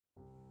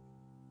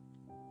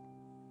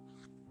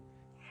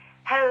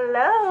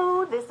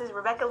Hello, this is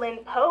Rebecca Lynn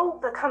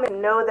Pope. Come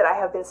and know that I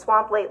have been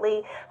swamped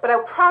lately, but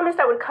I promised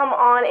I would come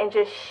on and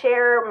just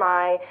share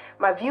my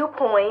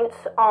viewpoints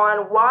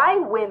on why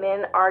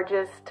women are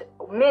just,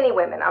 many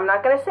women, I'm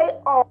not going to say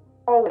all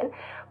women,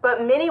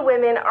 but many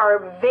women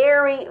are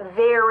very,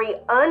 very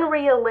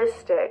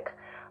unrealistic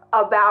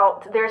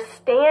about their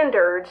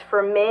standards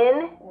for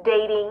men,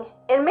 dating,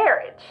 and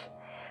marriage.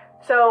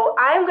 So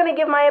I'm going to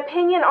give my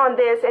opinion on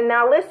this. And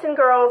now listen,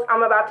 girls,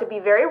 I'm about to be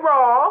very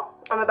raw.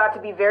 I'm about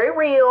to be very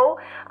real.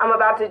 I'm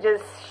about to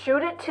just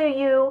shoot it to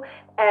you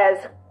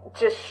as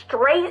just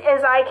straight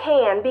as I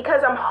can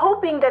because I'm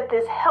hoping that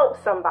this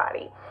helps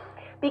somebody.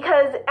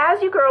 Because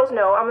as you girls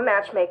know, I'm a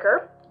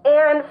matchmaker.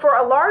 And for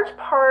a large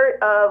part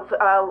of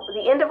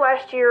the end of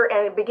last year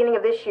and the beginning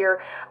of this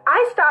year,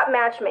 I stopped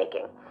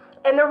matchmaking.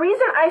 And the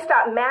reason I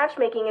stopped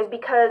matchmaking is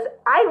because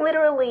I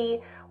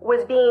literally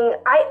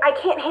I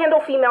can't handle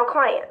female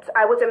clients.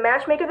 I was a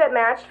matchmaker that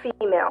matched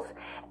females,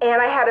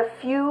 and I had a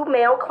few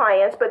male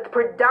clients, but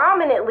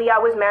predominantly I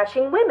was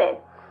matching women.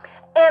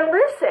 And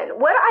listen,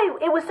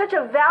 it was such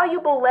a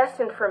valuable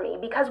lesson for me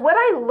because what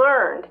I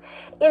learned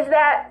is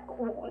that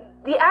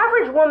the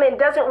average woman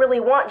doesn't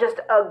really want just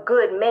a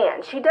good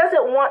man. She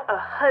doesn't want a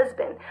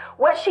husband.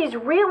 What she's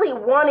really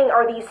wanting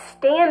are these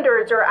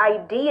standards or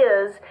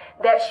ideas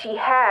that she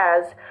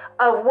has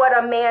of what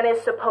a man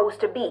is supposed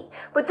to be.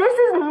 But this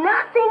is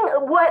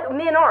nothing what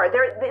men are.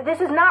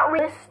 This is not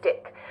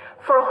realistic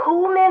for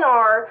who men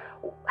are,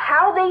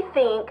 how they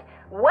think,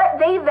 what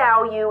they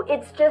value.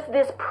 It's just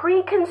this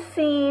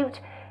preconceived,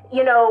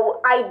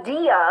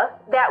 idea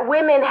that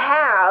women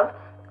have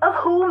of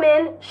who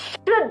men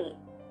should be.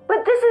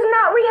 But this is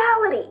not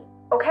reality,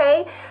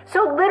 okay?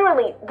 So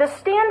literally, the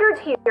standards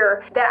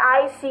here that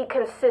I see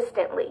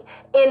consistently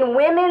in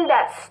women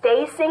that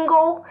stay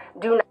single,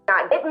 do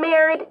not get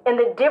married, and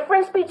the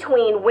difference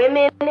between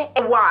women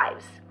and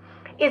wives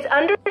is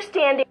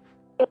understanding,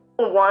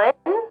 one,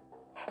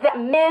 that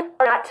men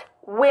are not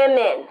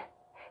women.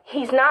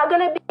 He's not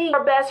going to be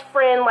your best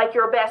friend like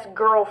your best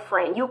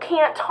girlfriend. You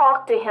can't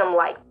talk to him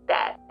like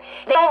that.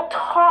 They don't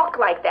talk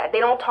like that. They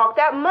don't talk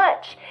that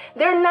much.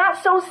 They're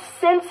not so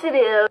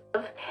sensitive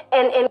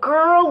and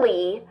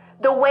girly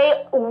the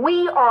way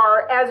we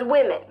are as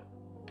women.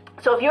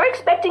 So if you're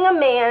expecting a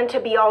man to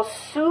be all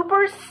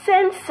super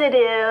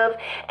sensitive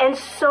and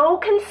so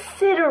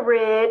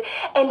considerate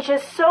and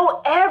just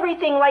so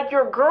everything like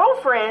your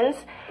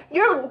girlfriends,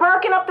 you're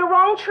barking up the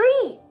wrong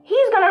tree.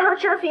 He's going to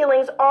hurt your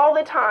feelings all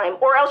the time,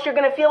 or else you're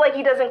going to feel like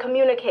he doesn't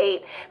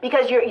communicate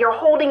because you're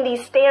holding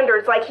these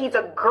standards like he's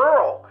a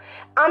girl.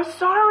 I'm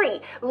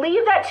sorry.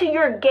 Leave that to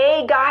your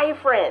gay guy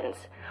friends,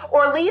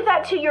 or leave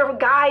that to your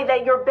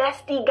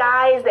bestie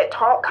guys that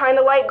talk kind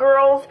of like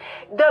girls.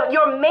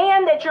 Your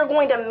man that you're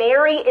going to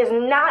marry is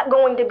not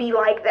going to be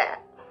like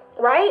that,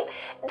 right?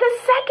 The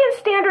second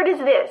standard is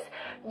this.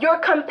 You're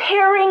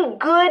comparing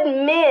good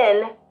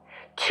men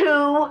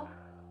to,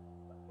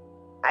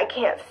 I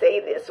can't say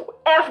this,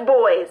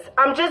 F-boys.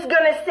 I'm just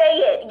going to say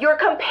it. You're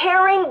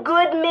comparing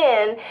good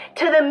men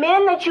to the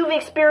men that you've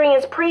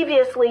experienced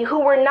previously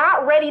who were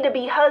not ready to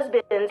be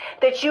husbands,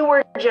 that you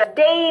were just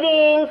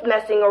dating,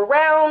 messing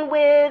around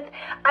with.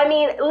 I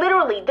mean,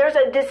 literally, there's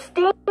a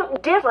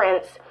distinct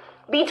difference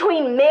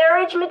between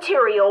marriage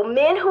material,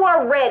 men who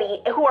are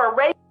ready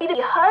to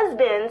be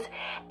husbands,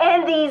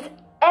 and these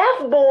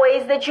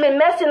F-boys that you've been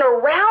messing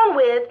around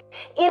with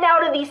in and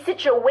out of these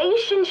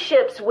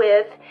situationships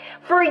with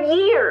for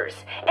years.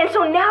 And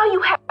so now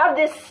you have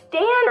this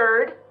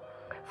standard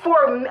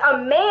for a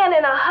man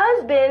and a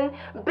husband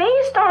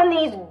based on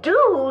these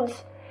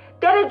dudes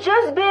that have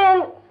just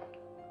been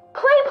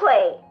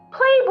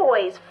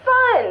playboys,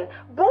 fun,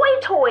 boy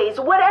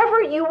toys,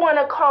 whatever you want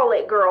to call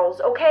it,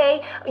 girls,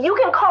 okay? You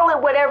can call it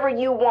whatever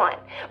you want.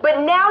 But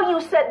now you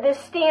set this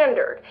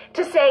standard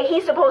to say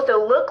he's supposed to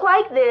look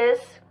like this,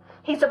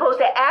 he's supposed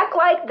to act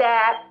like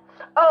that.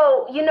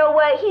 Oh, you know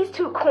what? He's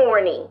too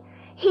corny.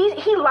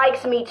 He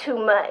likes me too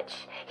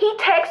much. He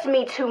texts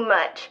me too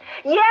much.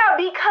 Yeah,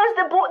 because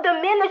the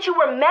men that you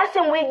were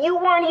messing with, you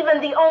weren't even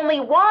the only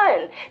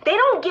one. They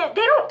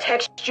don't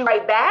text you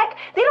right back.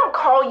 They don't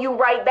call you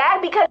right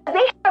back because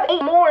they have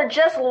 8 more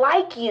just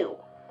like you.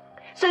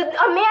 So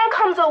a man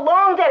comes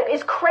along that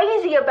is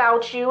crazy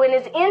about you and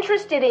is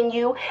interested in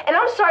you, and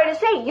I'm sorry to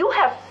say, you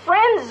have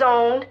friend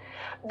zoned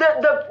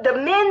the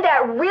men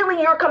that really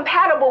you're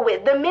compatible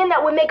with, the men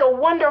that would make a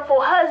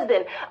wonderful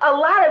husband. A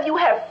lot of you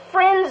have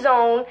friend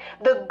zoned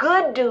the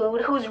good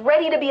dude who's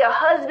ready to be a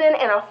husband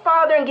and a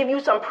father and give you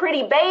some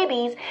pretty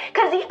babies.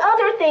 Because the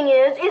other thing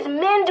is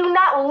men do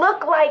not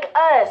look like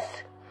us.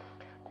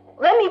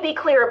 Let me be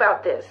clear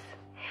about this.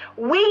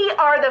 We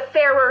are the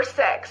fairer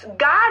sex.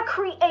 God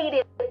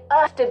created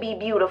us to be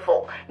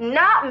beautiful,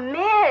 not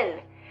men.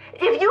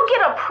 If you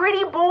get a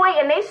pretty boy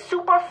and they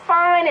super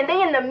fine and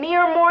they in the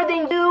mirror more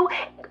than you,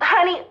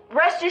 honey,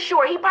 rest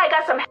assured, he probably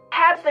got some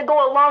habits that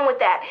go along with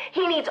that.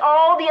 He needs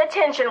all the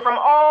attention from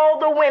all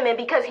the women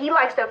because he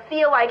likes to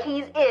feel like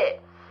he's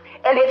it.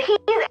 And if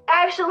he's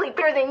actually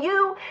bigger than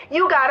you,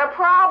 you got a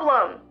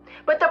problem.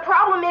 But the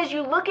problem problem is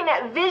you looking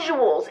at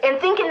visuals and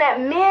thinking that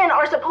men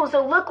are supposed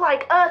to look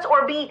like us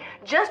or be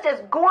just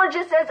as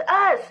gorgeous as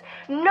us.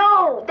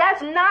 No,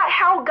 that's not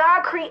how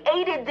God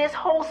created this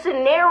whole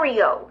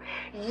scenario.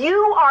 You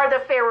are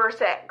the fairer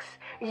sex.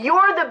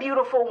 You're the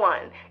beautiful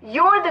one.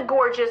 You're the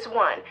gorgeous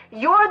one.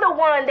 You're the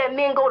one that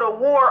men go to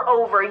war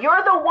over.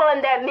 You're the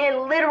one that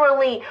men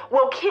literally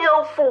will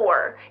kill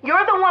for.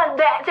 You're the one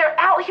that they're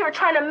out here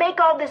trying to make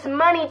all this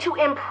money to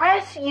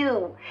impress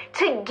you,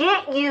 to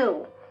get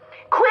you.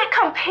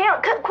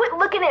 Quit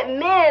looking at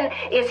men.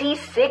 Is he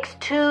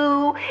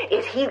 6'2"?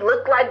 Is he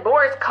look like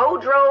Boris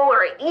Kodjoe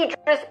or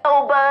Idris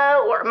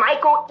Elba or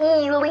Michael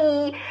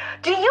Ealy?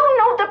 Do you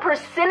know the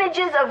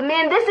percentages of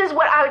men? This is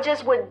what I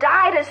just would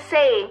die to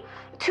say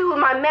to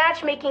my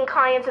matchmaking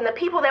clients and the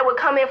people that would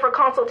come in for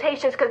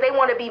consultations because they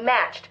want to be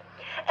matched.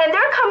 And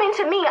they're coming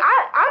to me.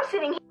 I'm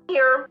sitting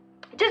here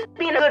just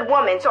being a good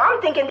woman. So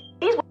I'm thinking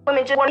these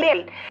women just want to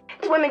marry.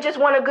 These women just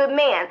want a good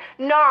man.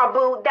 Nah,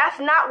 boo, that's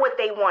not what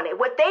they wanted.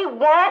 What they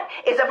want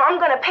is if I'm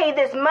going to pay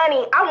this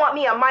money, I want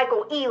me a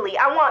Michael Ealy.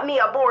 I want me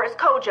a Boris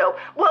Kodjoe.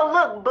 Well,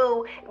 look,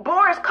 boo,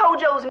 Boris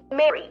Kodjoe's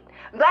married.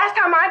 Last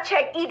time I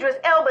checked, Idris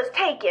Elba's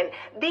taken.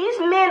 These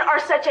men are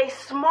such a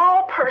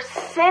small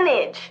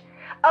percentage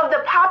of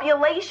the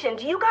population.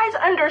 Do you guys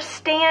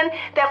understand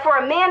that for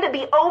a man to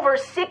be over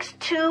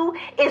 6'2"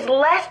 is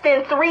less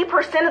than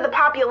 3% of the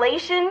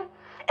population?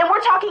 And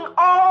we're talking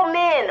all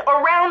men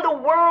around the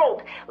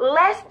world,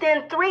 less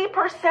than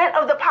 3%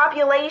 of the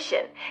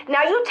population.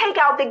 Now you take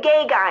out the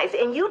gay guys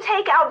and you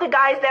take out the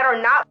guys that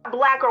are not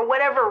black or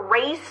whatever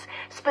race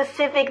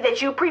specific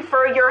that you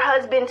prefer your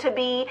husband to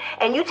be,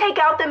 and you take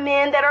out the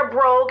men that are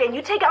broke, and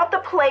you take out the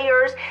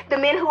players, the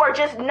men who are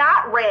just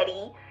not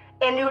ready,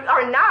 and who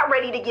are not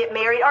ready to get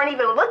married, aren't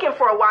even looking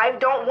for a wife,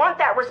 don't want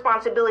that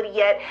responsibility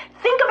yet.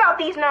 Think about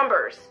these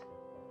numbers.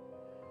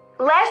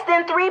 Less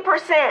than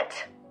 3%.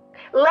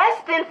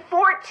 Less than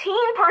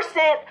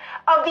 14%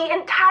 of the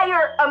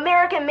entire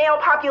American male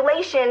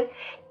population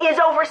is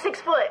over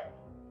 6 foot.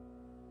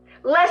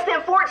 Less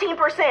than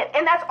 14%.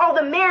 And that's all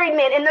the married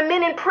men and the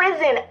men in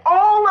prison.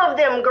 All of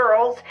them,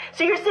 girls.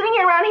 So you're sitting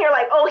around here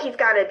like, oh, he's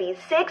got to be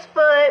 6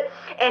 foot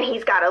and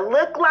he's got to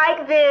look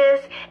like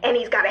this and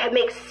he's got to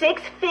make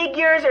 6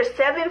 figures or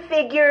 7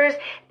 figures.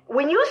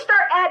 When you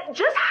start at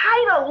just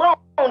height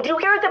alone, do you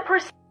hear the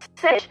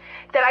percentage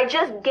that I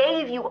just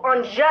gave you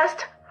on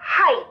just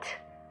height?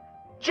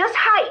 Just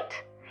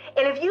height.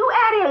 And if you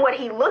add in what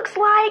he looks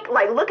like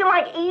looking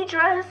like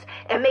Idris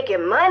and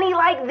making money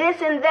like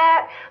this and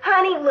that,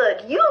 honey,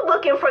 look, you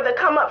looking for the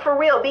come up for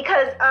real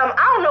because I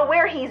don't know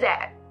where he's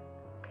at.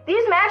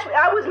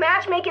 I was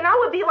matchmaking, I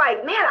would be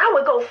like, man, I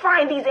would go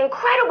find these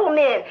incredible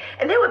men.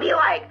 And they would be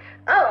like,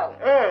 oh,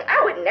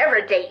 I would never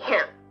date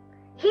him.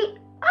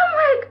 I'm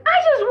like, I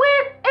just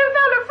went and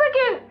found a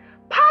freaking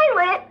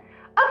pilot,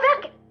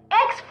 a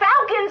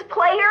ex-Falcons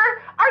player.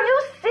 Are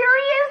you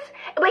serious?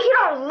 But he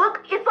don't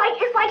look, it's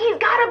like he's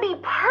gotta be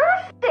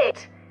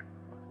perfect.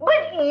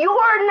 But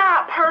you're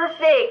not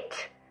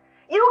perfect.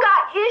 You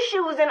got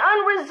issues and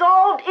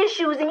unresolved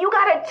issues, and you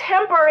got a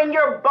temper, and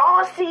you're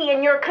bossy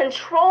and you're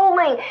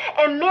controlling,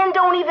 and men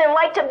don't even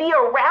like to be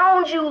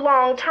around you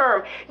long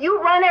term.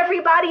 You run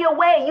everybody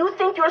away. You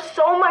think you're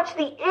so much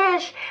the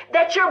ish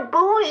that you're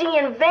bougie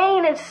and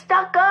vain and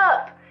stuck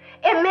up.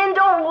 And men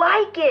don't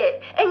like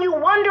it. And you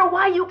wonder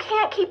why you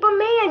can't keep a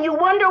man. You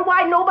wonder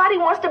why nobody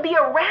wants to be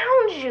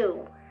around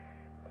you.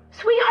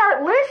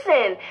 Sweetheart,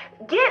 listen.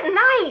 Get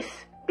nice.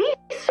 Be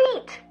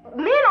sweet.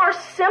 Men are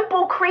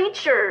simple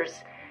creatures.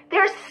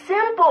 They're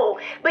simple.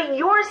 But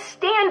your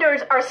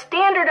standards are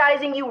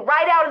standardizing you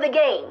right out of the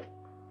game.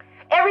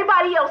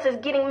 Everybody else is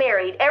getting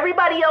married.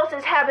 Everybody else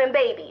is having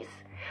babies.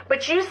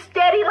 But you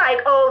steady like,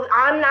 oh,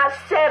 I'm not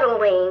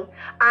settling.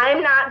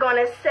 I'm not going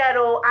to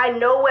settle. I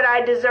know what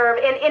I deserve.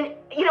 And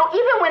you know,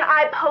 even when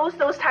I post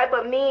those type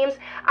of memes,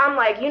 I'm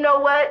like, you know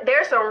what?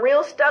 There's some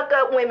real stuck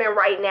up women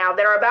right now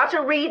that are about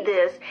to read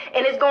this,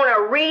 and it's going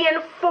to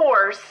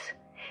reinforce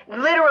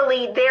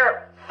literally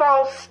their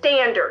false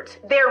standards,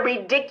 their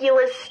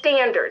ridiculous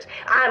standards.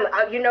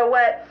 You know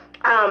what?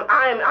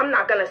 I'm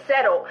not gonna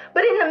settle.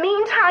 But in the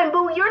meantime,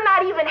 boo, you're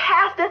not even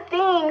half the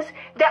things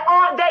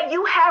that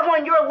you have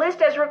on your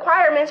list as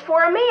requirements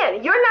for a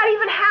man. You're not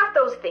even half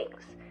those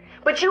things.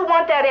 But you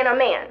want that in a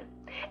man.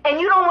 And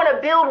you don't want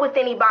to build with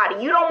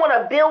anybody. You don't want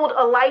to build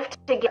a life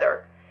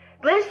together.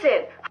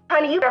 Listen,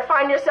 honey, you better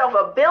find yourself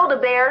a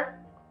Build-A-Bear.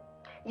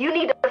 You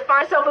need to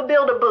find yourself a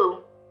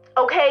Build-A-Boo.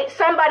 Okay,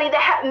 somebody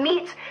that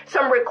meets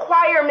some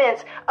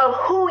requirements of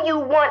who you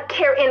want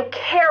in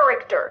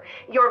character,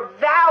 your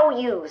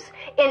values,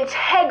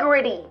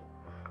 integrity,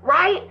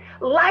 right?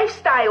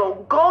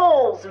 Lifestyle,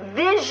 goals,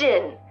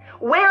 vision.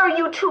 Where are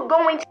you two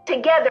going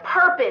together?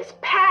 Purpose,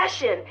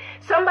 passion.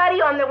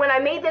 Somebody when I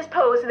made this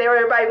post,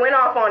 everybody went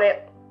off on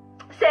it,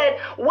 said,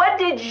 what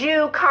did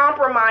you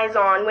compromise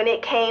on when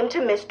it came to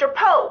Mr.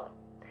 Poe?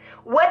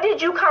 What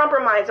did you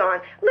compromise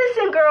on?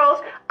 Listen, girls,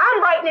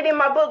 I'm writing it in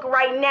my book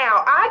right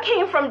now. I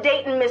came from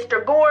dating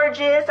Mr.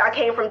 Gorgeous. I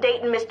came from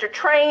dating Mr.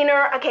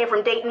 Trainer. I came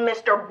from dating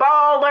Mr.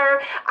 Baller.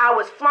 I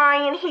was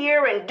flying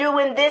here and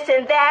doing this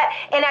and that.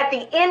 And at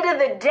the end of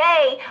the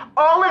day,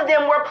 all of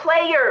them were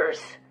players.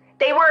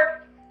 They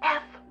were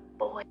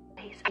F-boys.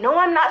 I know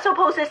I'm not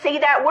supposed to say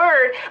that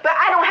word, but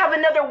I don't have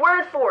another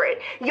word for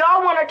it.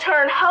 Y'all want to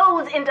turn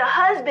hoes into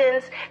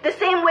husbands the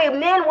same way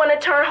men want to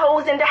turn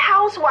hoes into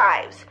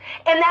housewives.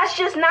 And that's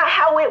just not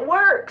how it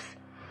works.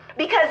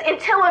 Because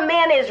until a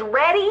man is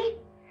ready,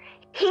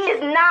 he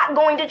is not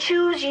going to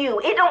choose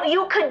you. It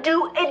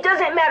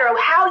doesn't matter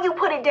how you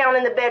put it down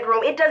in the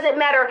bedroom. It doesn't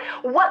matter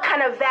what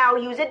kind of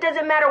values. It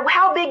doesn't matter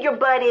how big your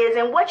butt is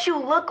and what you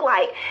look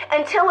like.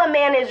 Until a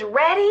man is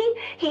ready,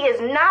 he is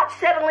not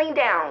settling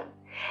down.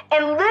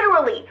 And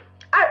literally,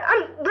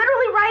 I'm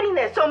literally writing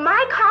this. So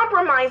my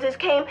compromises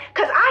came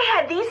because I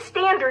had these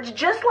standards,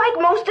 just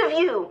like most of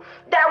you,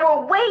 that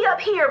were way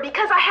up here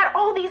because I had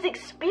all these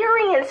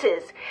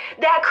experiences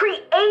that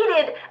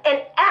created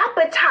an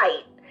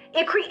appetite.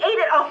 It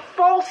created a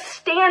false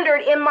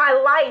standard in my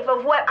life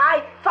of what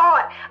I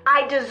thought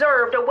I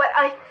deserved or what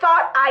I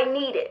thought I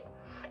needed.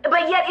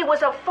 But yet it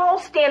was a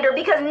false standard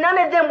because none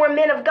of them were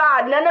men of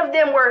God. None of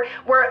them were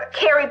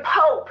Carrie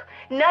Pope.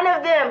 None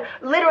of them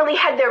literally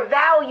had their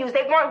values.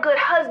 They weren't good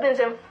husbands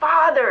and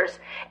fathers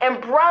and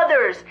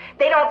brothers.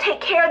 They don't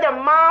take care of their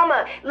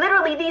mama.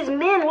 Literally, these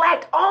men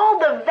lacked all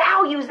the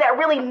values that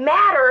really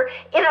matter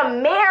in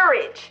a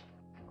marriage.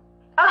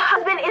 A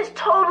husband is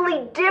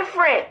totally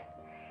different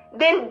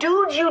than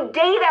dudes you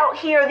date out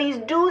here, these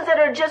dudes that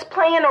are just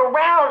playing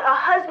around. A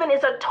husband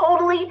is a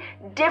totally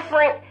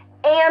different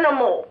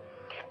animal.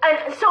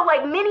 And so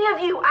like many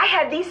of you, I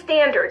had these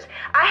standards.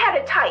 I had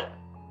a type.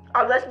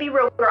 Let's be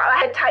real, girl. I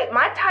had a type.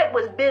 My type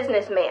was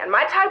businessman.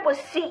 My type was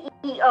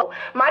CEO.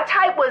 My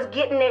type was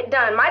getting it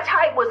done. My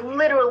type was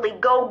literally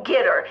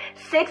go-getter.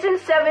 6- and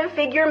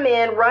 7-figure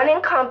men running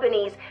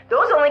companies.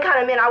 Those are the only kind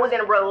of men I was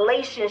in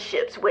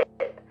relationships with.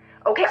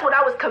 Okay, that's what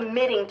I was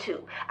committing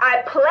to.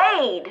 I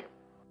played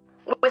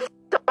with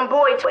some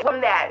boy toys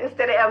from that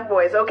instead of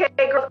F-boys, okay,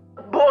 girls?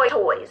 Boy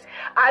toys.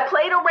 I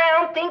played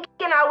around thinking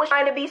I was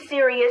trying to be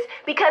serious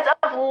because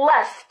of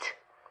lust.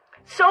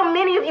 So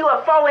many of you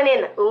have fallen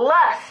in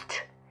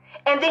lust.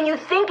 And then you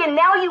think and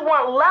now you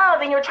want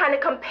love and you're trying to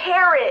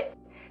compare it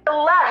to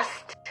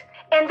lust.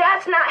 And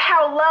that's not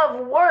how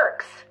love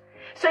works.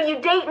 So you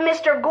date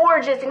Mr.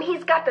 Gorgeous and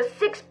he's got the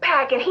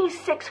 6-pack and he's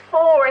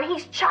 6'4" and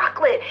he's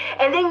chocolate.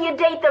 And then you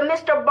date the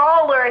Mr.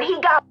 Baller and he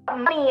got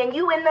money and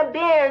you in the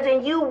Benz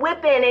and you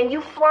whipping and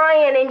you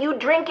flying and you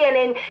drinking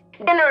and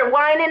dinner,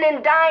 whining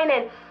and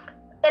dining.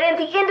 And at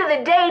the end of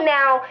the day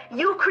now,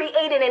 you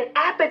created an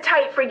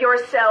appetite for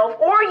yourself,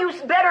 or you,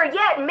 better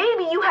yet,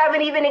 maybe you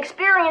haven't even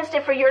experienced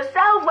it for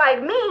yourself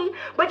like me,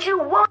 but you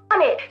want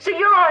it. So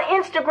you're on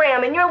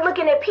Instagram and you're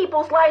looking at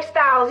people's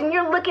lifestyles and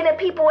you're looking at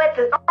people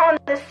on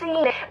the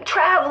scene,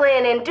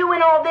 traveling and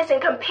doing all this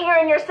and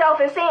comparing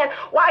yourself and saying,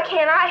 why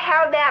can't I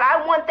have that?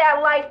 I want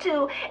that life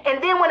too.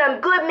 And then when a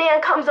good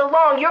man comes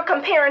along, you're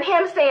comparing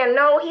him saying,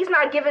 no, he's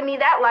not giving me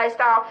that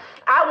lifestyle.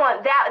 I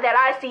want that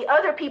I see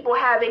other people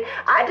having.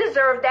 I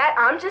deserve that.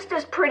 I'm just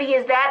as pretty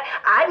as that.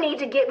 I need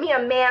to get me a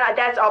man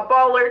that's a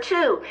baller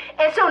too.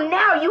 And so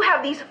now you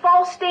have these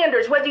false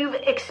standards, whether you've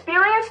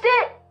experienced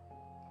it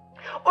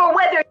or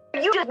whether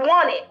you just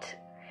want it.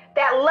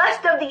 That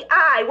lust of the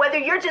eye, whether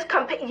you're just,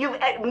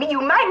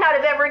 you might not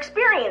have ever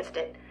experienced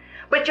it,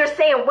 but you're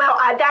saying, well,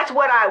 that's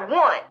what I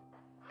want.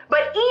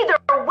 But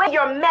either way,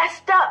 you're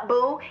messed up,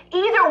 boo.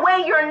 Either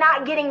way, you're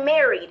not getting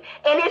married.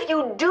 And if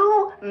you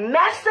do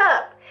mess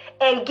up,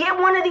 and get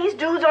one of these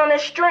dudes on a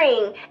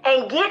string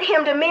and get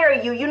him to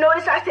marry you. You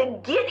notice I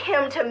said get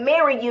him to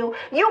marry you.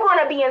 You're going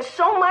to be in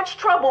so much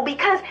trouble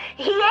because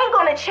he ain't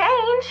going to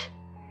change.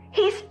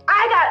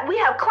 We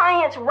have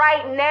clients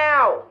right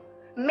now,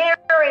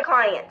 married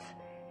clients,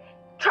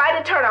 try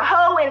to turn a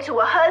hoe into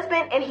a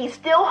husband and he's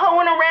still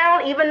hoeing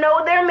around even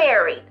though they're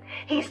married.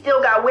 He's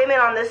still got women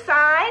on the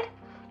side.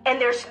 And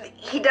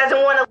he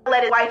doesn't want to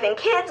let his wife and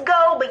kids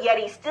go, but yet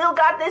he's still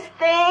got this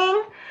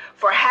thing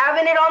for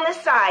having it on the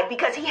side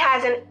because he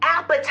has an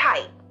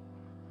appetite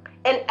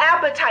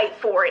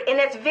for it. And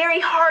it's very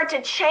hard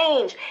to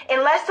change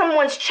unless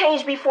someone's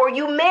changed before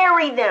you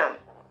marry them.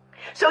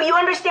 So you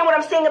understand what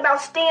I'm saying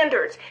about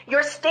standards.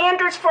 Your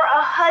standards for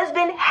a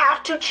husband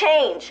have to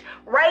change.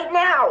 Right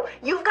now,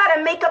 you've got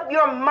to make up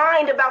your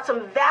mind about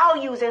some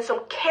values and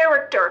some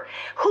character.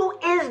 Who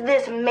is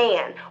this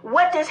man?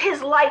 What does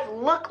his life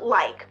look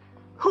like?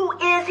 Who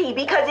is he?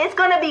 Because it's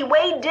going to be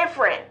way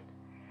different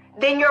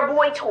than your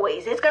boy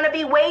toys. It's going to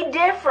be way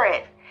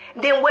different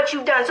than what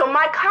you've done. So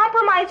my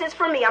compromises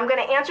for me, I'm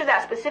going to answer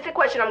that specific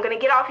question. I'm going to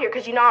get off here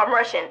because you know I'm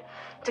rushing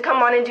to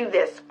come on and do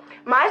this.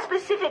 My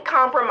specific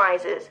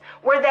compromises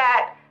were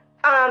that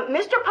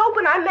Mr. Pope,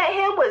 when I met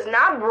him, was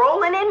not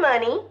rolling in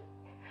money.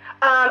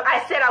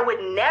 I said I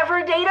would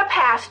never date a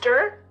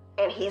pastor,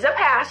 and he's a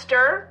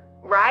pastor,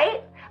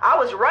 right? I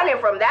was running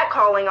from that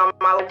calling on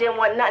my life. Didn't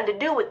want nothing to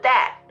do with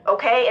that.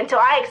 Okay, until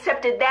I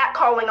accepted that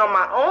calling on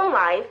my own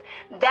life,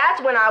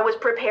 that's when I was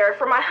prepared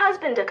for my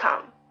husband to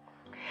come.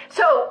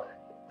 So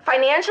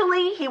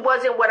financially, he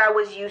wasn't what I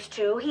was used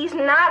to. He's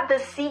not the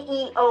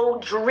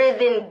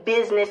CEO-driven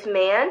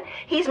businessman.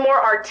 He's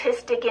more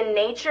artistic in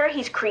nature.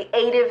 He's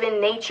creative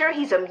in nature.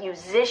 He's a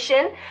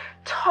musician.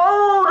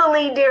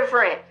 Totally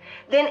different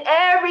than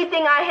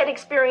everything I had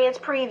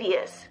experienced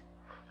previous.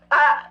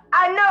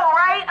 I know,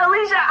 right?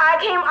 Alicia,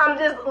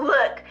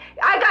 look,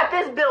 I got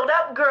this built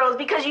up, girls,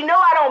 because you know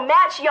I don't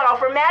match y'all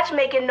for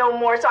matchmaking no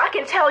more, so I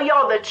can tell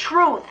y'all the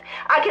truth.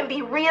 I can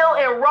be real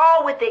and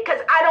raw with it,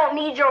 because I don't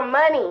need your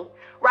money,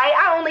 right?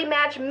 I only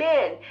match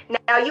men.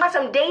 Now, you want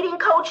some dating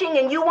coaching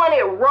and you want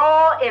it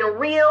raw and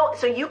real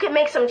so you can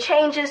make some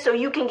changes so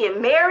you can get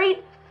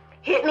married?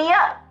 Hit me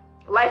up.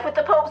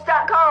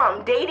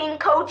 LifeWithThePopes.com, dating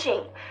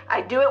coaching.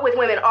 I do it with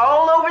women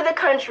all over the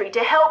country to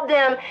help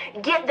them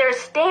get their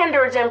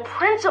standards and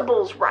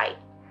principles right.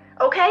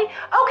 Okay,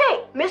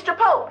 Mr.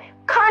 Pope,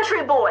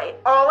 country boy.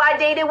 All I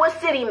dated was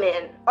city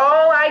men.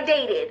 All I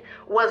dated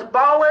was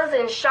ballers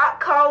and shot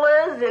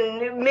callers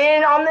and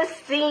men on the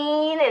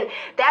scene. And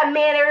that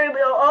man,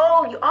 everybody,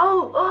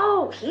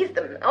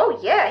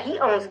 he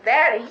owns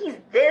that and he's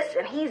this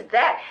and he's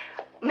that.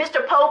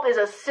 Mr. Pope is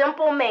a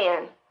simple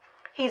man.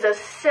 He's a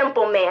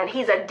simple man.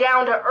 He's a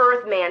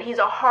down-to-earth man. He's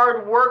a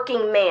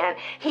hard-working man.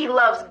 He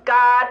loves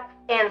God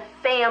and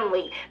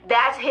family.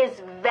 That's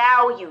his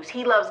values.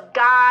 He loves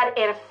God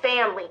and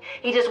family.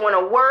 He just want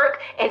to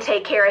work and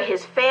take care of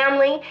his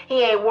family.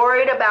 He ain't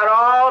worried about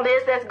all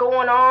this that's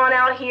going on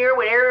out here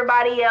with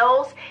everybody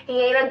else.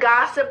 He ain't a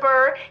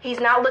gossiper.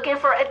 He's not looking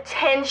for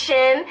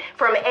attention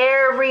from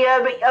every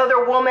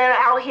other woman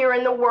out here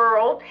in the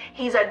world.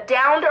 He's a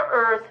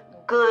down-to-earth,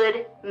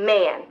 good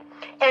man.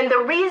 And the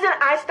reason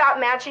I stopped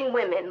matching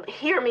women,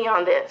 hear me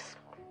on this.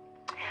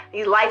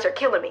 These lights are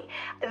killing me.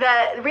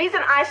 The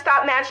reason I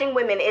stopped matching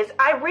women is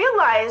I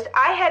realized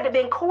I had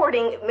been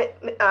courting,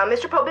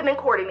 Mr. Pope had been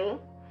courting me.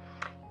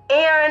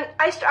 And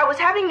I was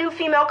having new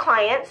female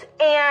clients.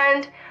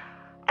 And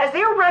as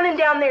they're running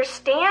down their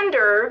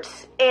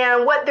standards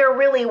and what they're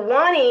really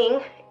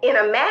wanting in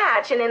a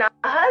match and in a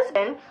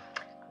husband,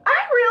 I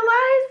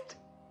realized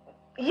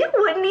you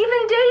wouldn't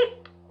even date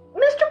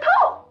Mr.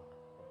 Pope.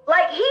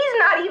 Like, he's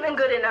not even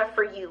good enough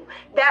for you.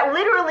 That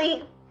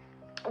literally,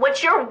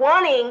 what you're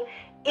wanting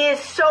is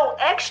so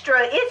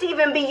extra. It's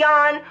even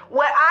beyond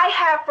what I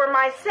have for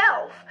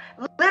myself.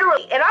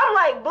 Literally. And I'm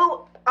like,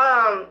 boo,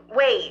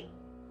 wait.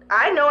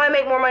 I know I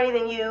make more money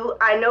than you.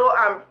 I know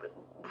I'm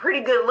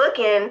pretty good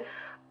looking.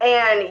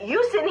 And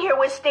you sitting here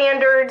with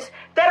standards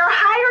that are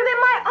higher than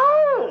my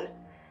own.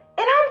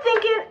 And I'm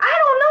thinking, I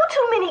don't know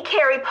too many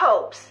Carrie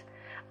Popes.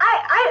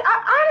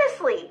 I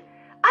honestly,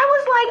 I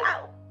was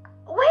like,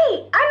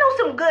 wait, I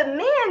know some good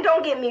men,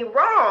 don't get me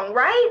wrong,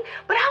 right?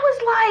 But I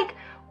was like,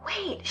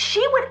 wait,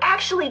 she would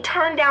actually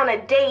turn down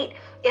a date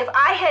if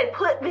I had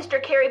put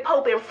Mr. Carrie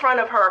Pope in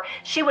front of her.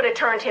 She would have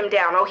turned him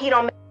down. Oh, he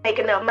don't make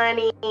enough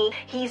money.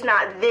 He's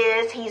not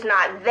this. He's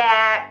not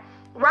that,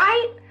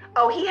 right?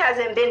 Oh, he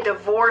hasn't been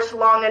divorced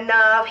long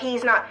enough.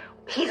 He's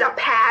a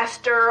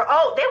pastor.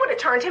 Oh, they would have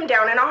turned him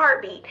down in a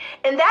heartbeat.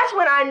 And that's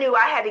when I knew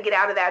I had to get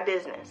out of that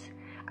business.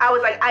 I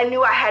was like, I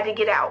knew I had to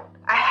get out.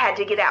 I had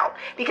to get out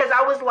because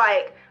I was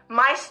like,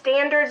 my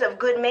standards of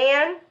good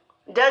man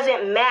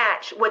doesn't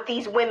match what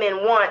these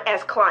women want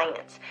as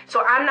clients.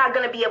 So I'm not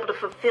going to be able to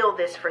fulfill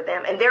this for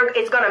them. And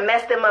it's going to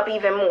mess them up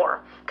even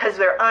more because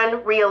they're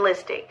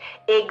unrealistic.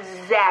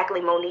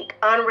 Exactly, Monique.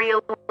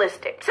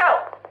 Unrealistic. So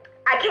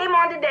I came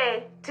on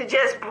today to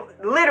just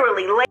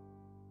literally lay